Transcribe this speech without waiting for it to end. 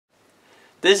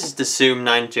This is the Zoom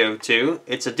 9002.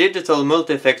 It's a digital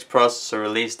multi-effects processor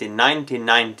released in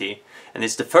 1990 and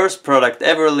it's the first product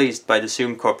ever released by the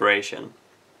Zoom Corporation.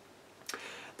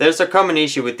 There's a common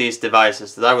issue with these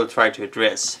devices that I will try to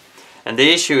address. And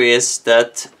the issue is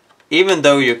that even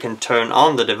though you can turn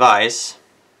on the device,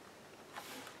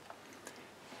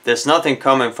 there's nothing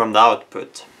coming from the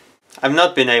output. I've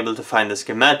not been able to find a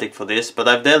schematic for this, but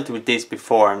I've dealt with these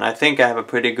before and I think I have a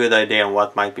pretty good idea on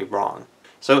what might be wrong.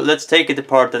 So let's take it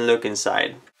apart and look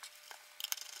inside.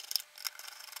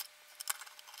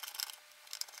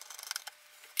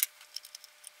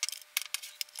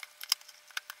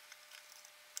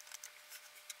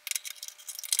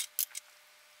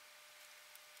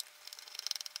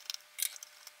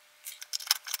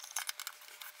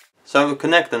 So I will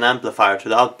connect an amplifier to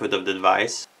the output of the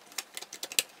device.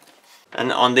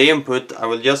 And on the input I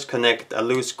will just connect a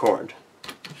loose cord.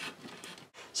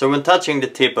 So when touching the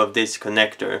tip of this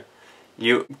connector,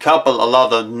 you couple a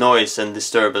lot of noise and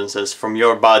disturbances from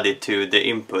your body to the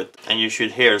input and you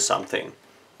should hear something.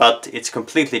 But it's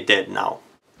completely dead now.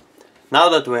 Now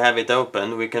that we have it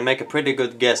open, we can make a pretty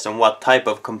good guess on what type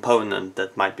of component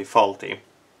that might be faulty.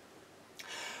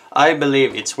 I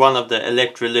believe it's one of the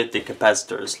electrolytic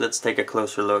capacitors. Let's take a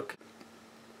closer look.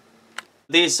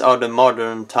 These are the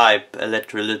modern type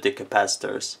electrolytic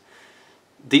capacitors.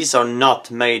 These are not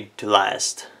made to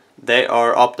last. They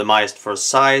are optimized for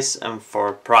size and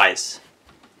for price,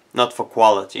 not for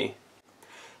quality.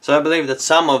 So I believe that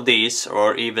some of these,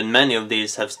 or even many of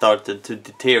these, have started to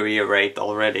deteriorate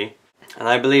already. And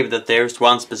I believe that there's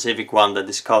one specific one that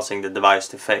is causing the device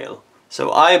to fail.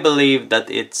 So I believe that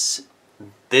it's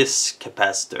this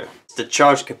capacitor. It's the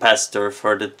charge capacitor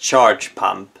for the charge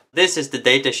pump. This is the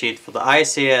datasheet for the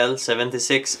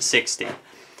ICL7660.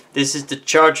 This is the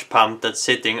charge pump that's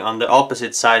sitting on the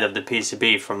opposite side of the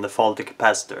PCB from the faulty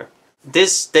capacitor.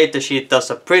 This datasheet does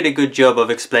a pretty good job of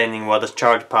explaining what a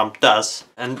charge pump does,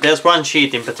 and there's one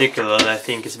sheet in particular that I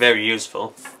think is very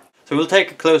useful. So we'll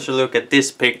take a closer look at this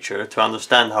picture to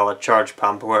understand how a charge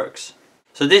pump works.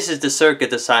 So this is the circuit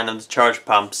design of the charge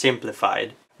pump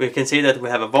simplified. We can see that we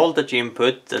have a voltage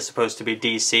input that's supposed to be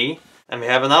DC, and we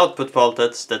have an output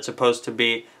voltage that's supposed to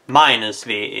be minus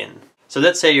V in. So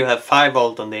let's say you have 5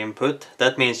 volt on the input,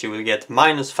 that means you will get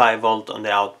minus 5 volt on the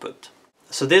output.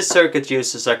 So this circuit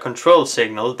uses a control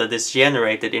signal that is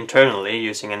generated internally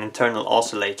using an internal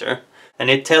oscillator, and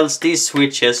it tells these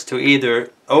switches to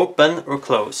either open or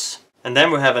close. And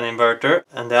then we have an inverter,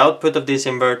 and the output of this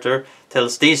inverter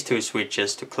tells these two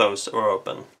switches to close or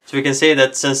open. So we can see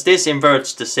that since this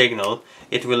inverts the signal,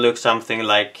 it will look something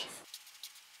like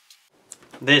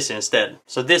this instead.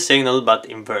 So this signal but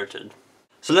inverted.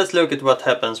 So let's look at what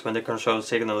happens when the control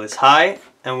signal is high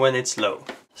and when it's low.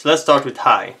 So let's start with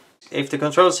high. If the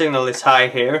control signal is high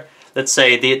here, let's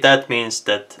say that means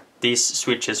that these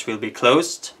switches will be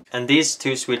closed and these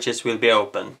two switches will be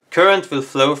open. Current will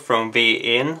flow from V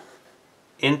in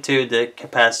into the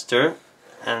capacitor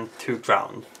and to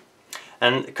ground.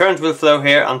 And current will flow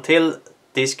here until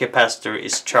this capacitor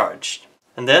is charged.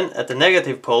 And then at the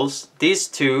negative poles, these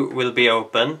two will be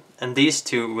open and these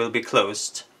two will be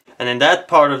closed. And in that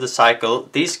part of the cycle,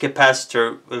 this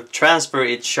capacitor will transfer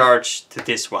its charge to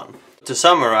this one. To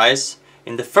summarize,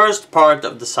 in the first part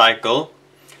of the cycle,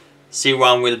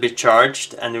 C1 will be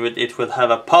charged and it will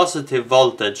have a positive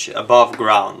voltage above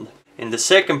ground. In the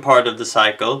second part of the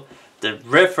cycle, the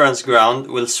reference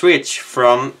ground will switch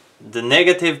from the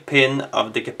negative pin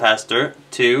of the capacitor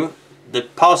to the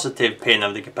positive pin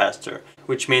of the capacitor,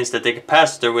 which means that the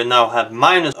capacitor will now have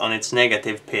minus on its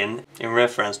negative pin in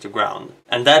reference to ground.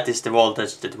 And that is the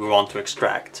voltage that we want to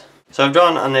extract. So I've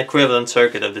drawn an equivalent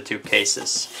circuit of the two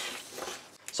cases.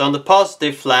 So on the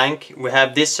positive flank we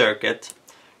have this circuit.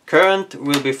 Current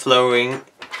will be flowing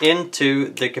into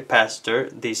the capacitor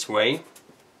this way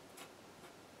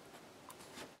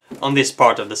on this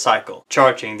part of the cycle,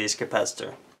 charging this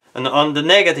capacitor. And on the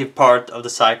negative part of the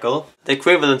cycle, the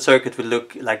equivalent circuit will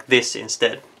look like this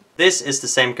instead. This is the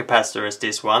same capacitor as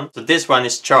this one. So this one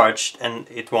is charged and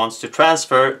it wants to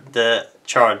transfer the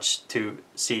charge to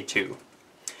C2.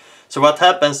 So what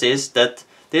happens is that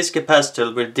this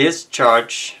capacitor will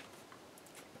discharge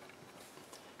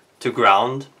to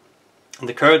ground and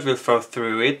the current will flow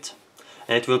through it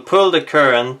and it will pull the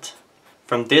current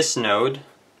from this node,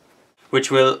 which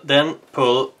will then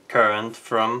pull current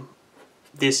from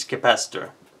this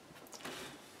capacitor,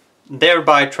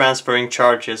 thereby transferring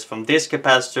charges from this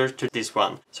capacitor to this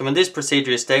one. So when this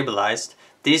procedure is stabilized,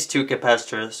 these two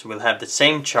capacitors will have the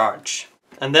same charge.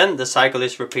 And then the cycle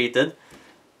is repeated.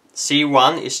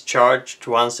 C1 is charged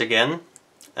once again,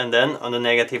 and then on the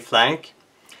negative flank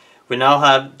we now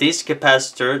have this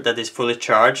capacitor that is fully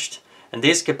charged, and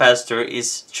this capacitor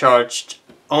is charged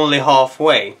only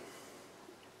halfway.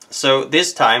 So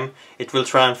this time it will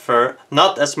transfer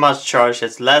not as much charge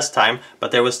as last time,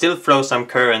 but there will still flow some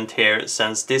current here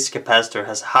since this capacitor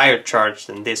has higher charge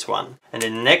than this one. And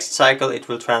in the next cycle it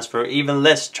will transfer even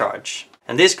less charge.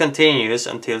 And this continues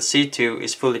until C2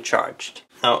 is fully charged.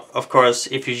 Now, of course,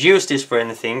 if you use this for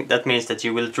anything, that means that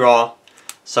you will draw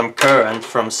some current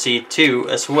from C2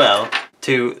 as well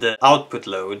to the output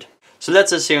load. So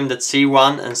let's assume that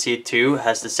C1 and C2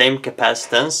 has the same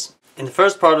capacitance. In the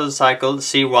first part of the cycle,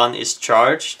 C1 is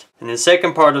charged, and in the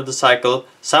second part of the cycle,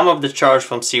 some of the charge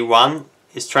from C1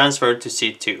 is transferred to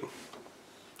C2.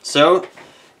 So,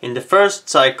 in the first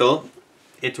cycle,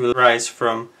 it will rise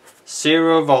from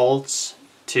 0 volts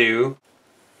to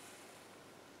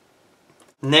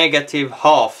negative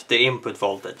half the input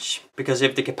voltage. Because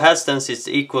if the capacitance is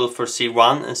equal for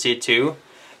C1 and C2,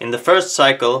 in the first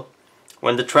cycle,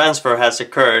 when the transfer has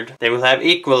occurred, they will have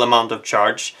equal amount of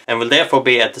charge and will therefore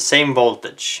be at the same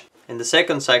voltage. In the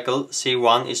second cycle,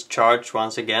 C1 is charged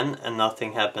once again and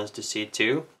nothing happens to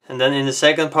C2. And then in the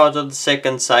second part of the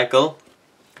second cycle,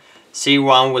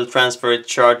 C1 will transfer its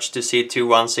charge to C2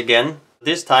 once again.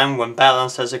 This time, when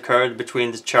balance has occurred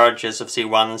between the charges of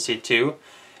C1 and C2,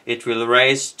 it will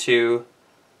raise to...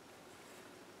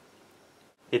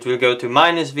 it will go to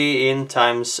minus V in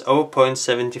times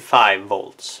 0.75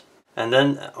 volts. And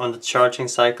then on the charging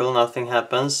cycle nothing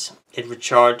happens. It will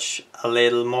charge a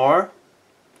little more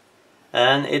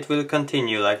and it will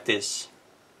continue like this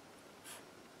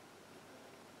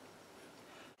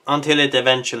until it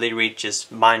eventually reaches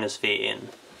minus V in.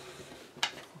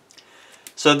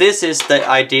 So this is the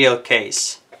ideal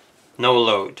case, no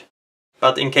load.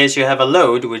 But in case you have a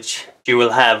load, which you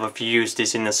will have if you use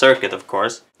this in a circuit of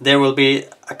course, there will be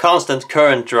a constant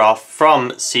current draw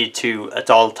from C2 at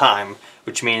all time,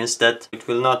 which means that it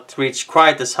will not reach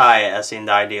quite as high as in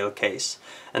the ideal case.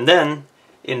 And then,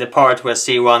 in the part where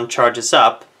C1 charges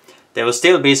up, there will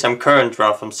still be some current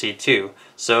draw from C2,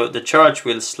 so the charge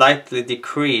will slightly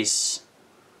decrease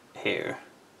here.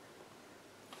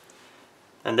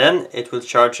 And then it will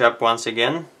charge up once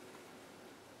again.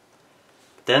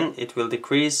 Then it will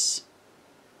decrease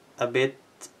a bit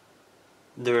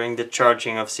during the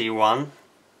charging of C1.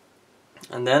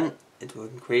 And then it will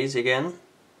increase again.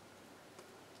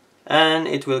 And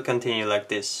it will continue like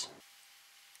this.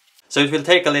 So it will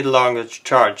take a little longer to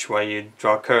charge while you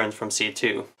draw current from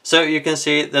C2. So you can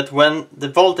see that when the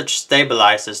voltage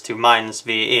stabilizes to minus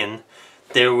V in,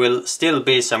 there will still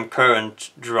be some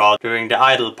current draw during the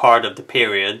idle part of the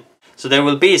period. So there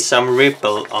will be some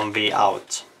ripple on V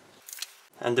out.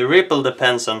 And the ripple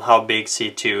depends on how big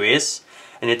C2 is,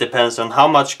 and it depends on how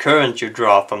much current you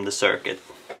draw from the circuit.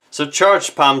 So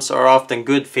charge pumps are often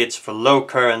good fits for low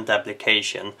current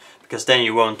application, because then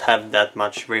you won't have that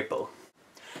much ripple.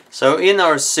 So in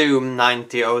our Zoom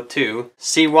 9002,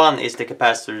 C1 is the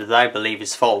capacitor that I believe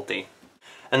is faulty.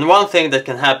 And one thing that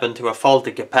can happen to a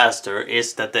faulty capacitor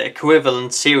is that the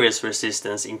equivalent series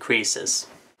resistance increases.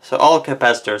 So all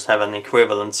capacitors have an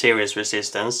equivalent series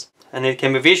resistance, and it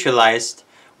can be visualized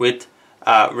with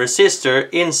a resistor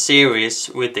in series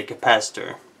with the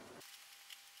capacitor.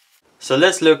 So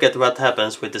let's look at what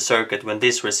happens with the circuit when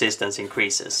this resistance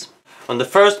increases. On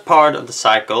the first part of the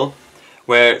cycle,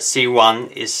 where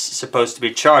C1 is supposed to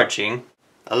be charging,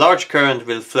 a large current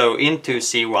will flow into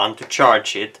C1 to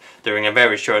charge it during a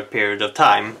very short period of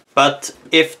time. But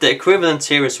if the equivalent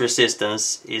series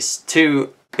resistance is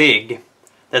too big,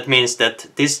 that means that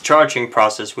this charging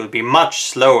process will be much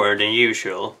slower than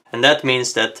usual. And that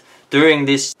means that during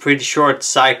this pretty short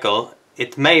cycle,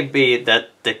 it may be that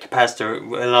the capacitor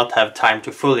will not have time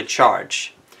to fully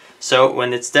charge. So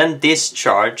when it's then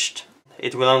discharged,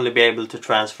 it will only be able to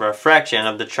transfer a fraction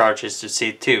of the charges to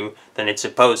C2 than it's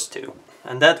supposed to.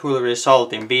 And that will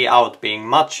result in V out being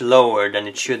much lower than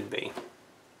it should be.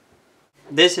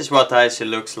 This is what IC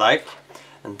looks like.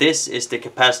 And this is the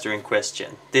capacitor in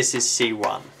question. This is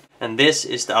C1. And this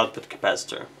is the output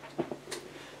capacitor.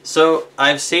 So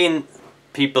I've seen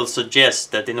people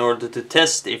suggest that in order to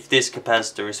test if this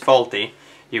capacitor is faulty,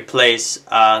 you place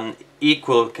an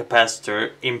equal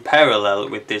capacitor in parallel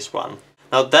with this one.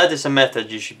 Now that is a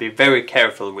method you should be very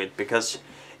careful with, because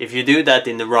if you do that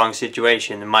in the wrong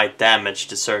situation, it might damage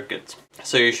the circuit.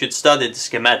 So you should study the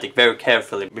schematic very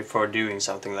carefully before doing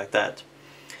something like that.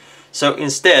 So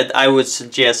instead, I would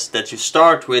suggest that you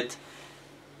start with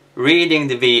reading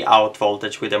the V out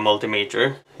voltage with a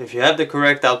multimeter. If you have the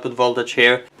correct output voltage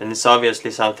here, then it's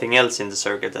obviously something else in the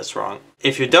circuit that's wrong.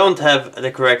 If you don't have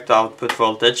the correct output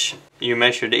voltage, you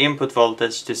measure the input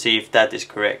voltage to see if that is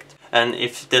correct. and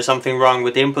if there's something wrong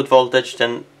with the input voltage,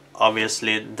 then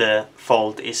obviously the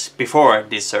fault is before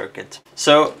this circuit.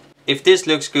 So if this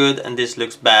looks good and this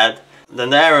looks bad, then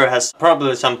the error has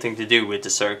probably something to do with the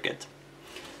circuit.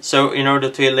 So in order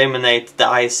to eliminate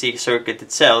the IC circuit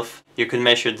itself, you can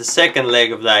measure the second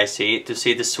leg of the IC to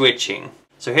see the switching.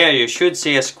 So here you should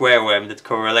see a square wave that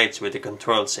correlates with the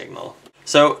control signal.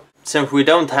 So since we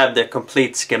don't have the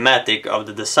complete schematic of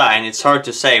the design, it's hard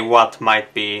to say what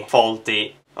might be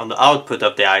faulty on the output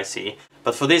of the IC.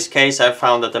 But for this case I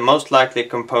found that the most likely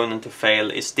component to fail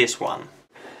is this one.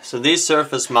 So these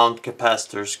surface mount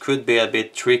capacitors could be a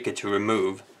bit tricky to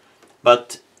remove,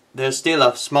 but there's still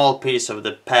a small piece of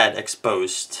the pad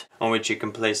exposed on which you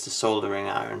can place the soldering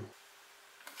iron.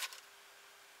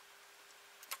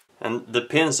 And the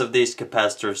pins of these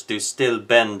capacitors do still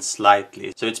bend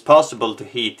slightly, so it's possible to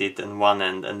heat it on one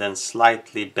end and then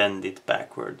slightly bend it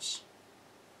backwards.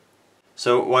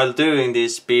 So while doing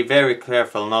this, be very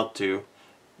careful not to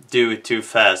do it too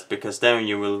fast, because then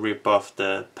you will rip off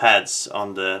the pads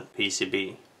on the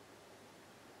PCB.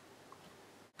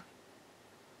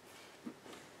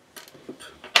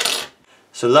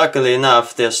 So luckily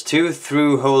enough, there's two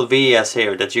through-hole vias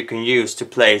here that you can use to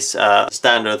place a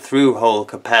standard through-hole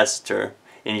capacitor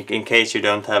in case you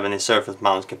don't have any surface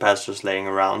mount capacitors laying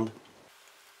around.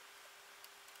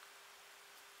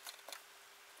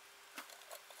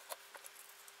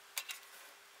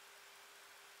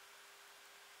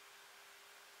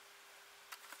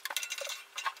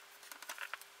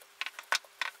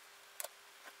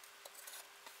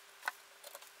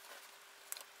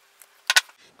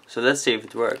 So let's see if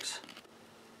it works.